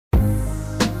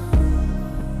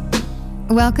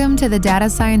Welcome to the Data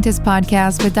Scientist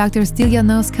Podcast with Dr.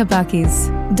 Stylianos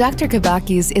Kabakis. Dr.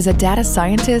 Kabakis is a data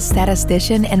scientist,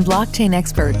 statistician, and blockchain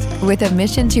expert with a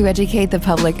mission to educate the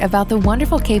public about the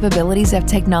wonderful capabilities of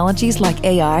technologies like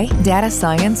AI, data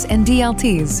science, and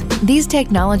DLTs. These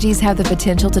technologies have the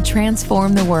potential to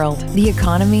transform the world, the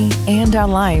economy, and our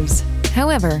lives.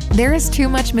 However, there is too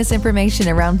much misinformation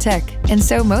around tech, and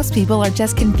so most people are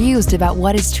just confused about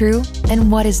what is true and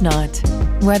what is not.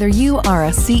 Whether you are a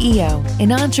CEO,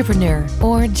 an entrepreneur,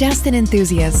 or just an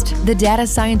enthusiast, the Data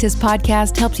Scientist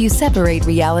Podcast helps you separate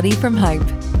reality from hype.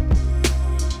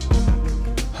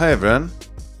 Hi everyone.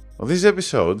 On this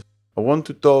episode, I want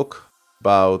to talk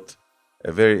about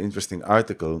a very interesting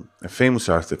article, a famous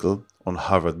article on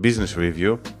Harvard Business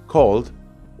Review called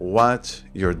What's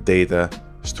Your Data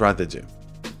Strategy?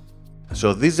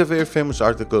 So this is a very famous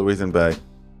article written by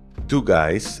two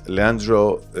guys,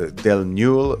 Leandro Del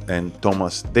Newell and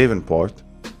Thomas Davenport.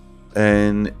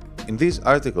 And in this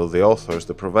article, the authors,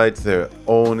 they provide their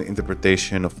own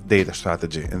interpretation of data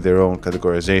strategy and their own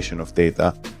categorization of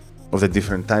data, of the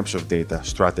different types of data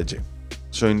strategy.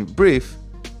 So in brief,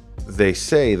 they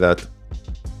say that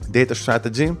data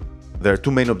strategy, there are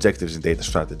two main objectives in data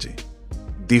strategy: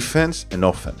 defense and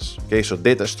offense. Okay, so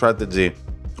data strategy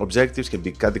objectives can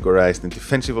be categorized in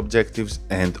defensive objectives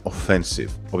and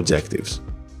offensive objectives.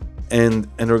 And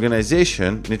an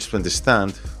organization needs to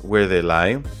understand where they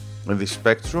lie on the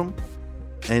spectrum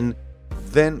and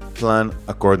then plan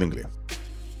accordingly.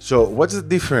 So what's the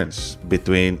difference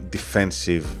between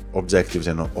defensive objectives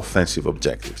and offensive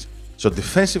objectives? So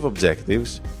defensive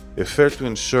objectives refer to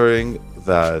ensuring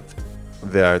that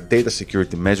there are data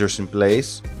security measures in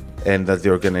place and that the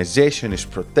organization is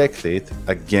protected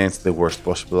against the worst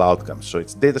possible outcomes. So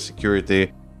it's data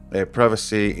security,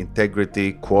 privacy,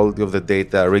 integrity, quality of the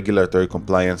data, regulatory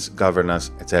compliance, governance,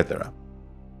 etc.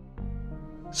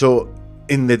 So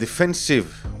in the defensive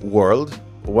world,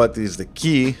 what is the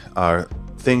key are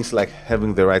things like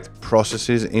having the right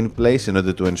processes in place in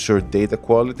order to ensure data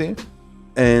quality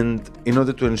and in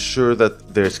order to ensure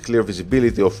that there's clear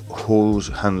visibility of who's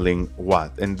handling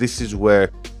what. And this is where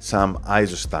some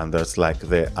ISO standards like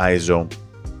the ISO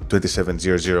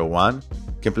 27001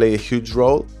 can play a huge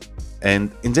role. And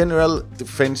in general,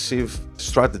 defensive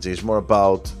strategy is more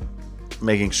about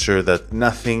making sure that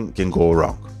nothing can go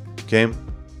wrong. Okay?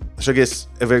 So I guess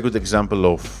a very good example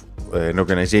of an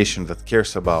organization that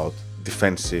cares about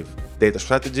defensive data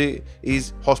strategy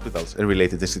is hospitals and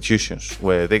related institutions,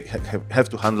 where they have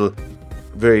to handle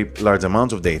very large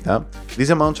amounts of data.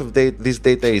 This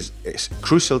data is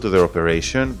crucial to their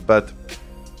operation, but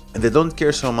they don't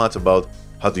care so much about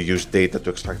how to use data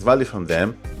to extract value from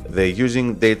them. They're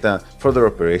using data for their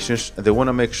operations, and they want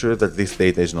to make sure that this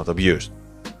data is not abused.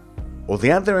 On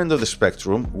the other end of the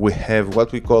spectrum, we have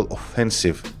what we call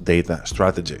offensive data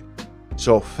strategy.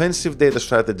 So offensive data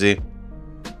strategy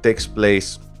takes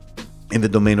place in the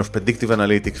domain of predictive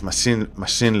analytics,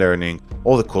 machine learning,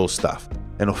 all the cool stuff.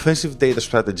 An offensive data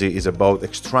strategy is about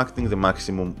extracting the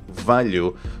maximum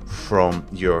value from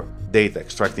your data,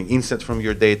 extracting insights from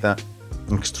your data,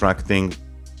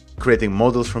 creating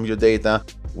models from your data,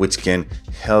 which can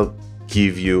help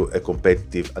give you a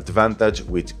competitive advantage,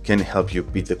 which can help you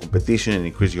beat the competition and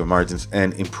increase your margins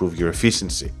and improve your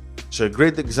efficiency. So a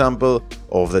great example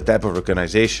of the type of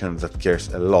organization that cares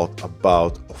a lot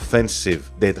about offensive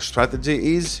data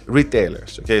strategy is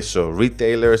retailers. Okay, so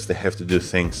retailers, they have to do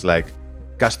things like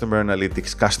customer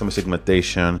analytics, customer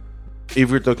segmentation.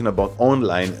 If we're talking about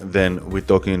online, then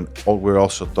we're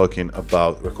also talking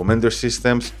about recommender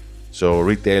systems. So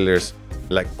retailers,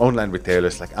 like online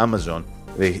retailers like Amazon,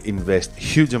 they invest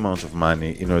huge amounts of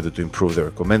money in order to improve their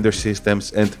recommender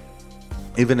systems, and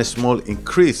even a small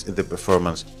increase in the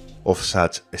performance of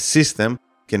such a system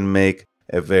can make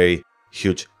a very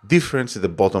huge difference in the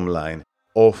bottom line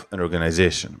of an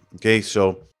organization. Okay,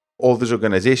 so all these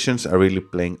organizations are really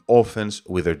playing offense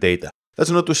with their data.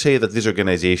 That's not to say that these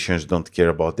organizations don't care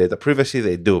about data privacy,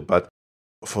 they do, but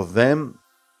for them,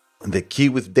 the key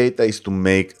with data is to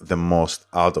make the most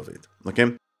out of it.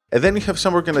 Okay, and then you have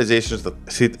some organizations that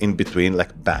sit in between,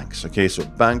 like banks. Okay, so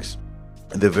banks,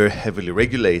 they're very heavily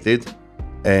regulated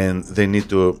and they need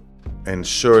to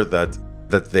ensure that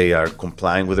they are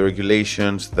complying with the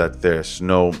regulations, that there's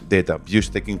no data abuse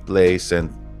taking place, and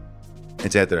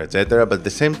etc. But at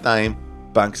the same time,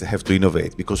 banks have to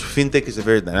innovate because fintech is a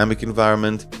very dynamic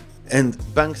environment, and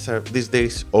banks are these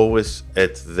days always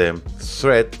at the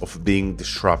threat of being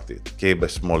disrupted, okay, by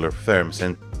smaller firms.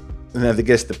 And I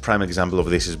guess the prime example of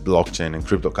this is blockchain and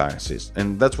cryptocurrencies.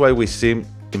 And that's why we see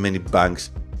many banks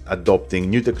adopting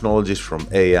new technologies from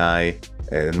AI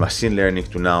and machine learning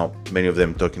to now many of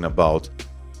them talking about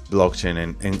blockchain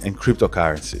and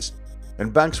cryptocurrencies.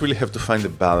 And banks really have to find a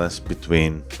balance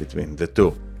between the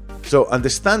two. So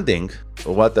understanding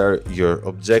what are your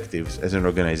objectives as an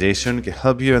organization can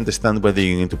help you understand whether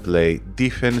you need to play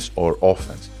defense or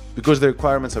offense, because the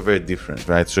requirements are very different,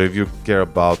 right? So if you care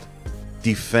about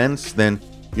defense, then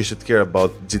you should care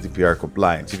about GDPR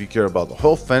compliance. If you care about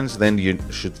offense, then you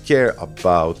should care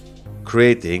about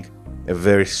creating a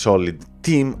very solid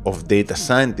team of data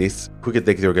scientists who can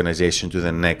take the organization to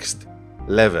the next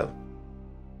level.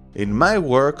 In my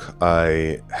work,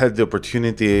 I had the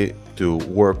opportunity to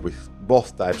work with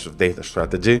both types of data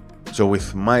strategy. So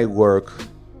with my work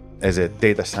as a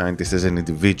data scientist, as an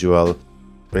individual,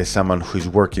 as someone who is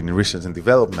working in research and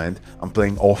development, I'm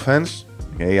playing offense.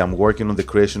 Okay, I'm working on the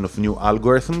creation of new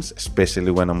algorithms,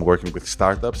 especially when I'm working with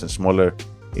startups and smaller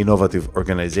innovative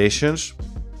organizations.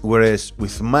 Whereas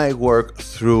with my work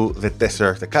through the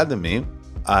TESSERACT Academy,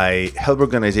 I help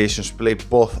organizations play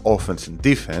both offense and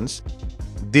defense.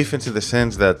 Defense in the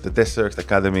sense that the TESSERACT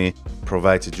Academy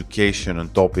provides education on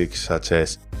topics such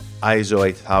as ISO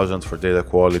 8000 for data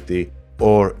quality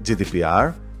or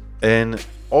GDPR, and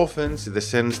offense in the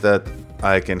sense that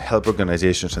I can help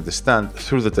organizations understand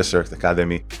through the TESSERACT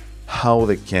Academy how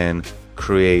they can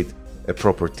create a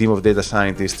proper team of data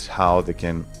scientists, how they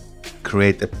can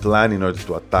create a plan in order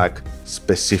to attack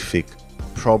specific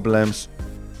problems,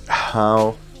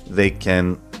 how they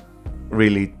can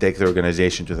really take the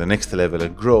organization to the next level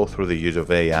and grow through the use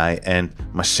of AI and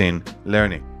machine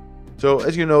learning. So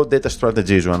as you know, data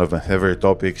strategy is one of my favorite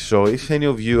topics. So if any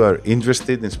of you are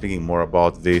interested in speaking more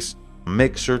about this,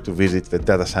 make sure to visit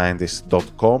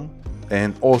thedatascientist.com.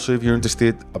 And also if you're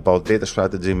interested about data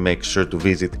strategy, make sure to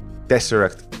visit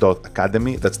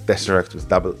tesseract.academy. That's Tesseract with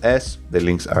double S. The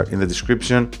links are in the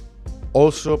description.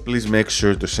 Also, please make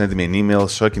sure to send me an email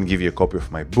so I can give you a copy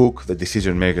of my book, The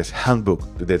Decision Maker's Handbook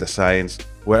to Data Science,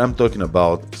 where I'm talking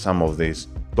about some of these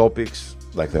topics,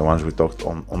 like the ones we talked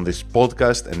on this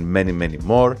podcast, and many, many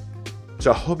more.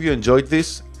 So I hope you enjoyed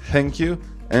this. Thank you,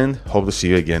 and hope to see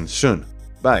you again soon.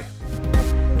 Bye.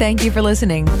 Thank you for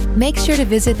listening. Make sure to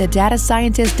visit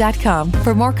thedatascientist.com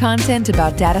for more content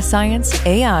about data science,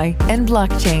 AI, and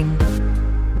blockchain.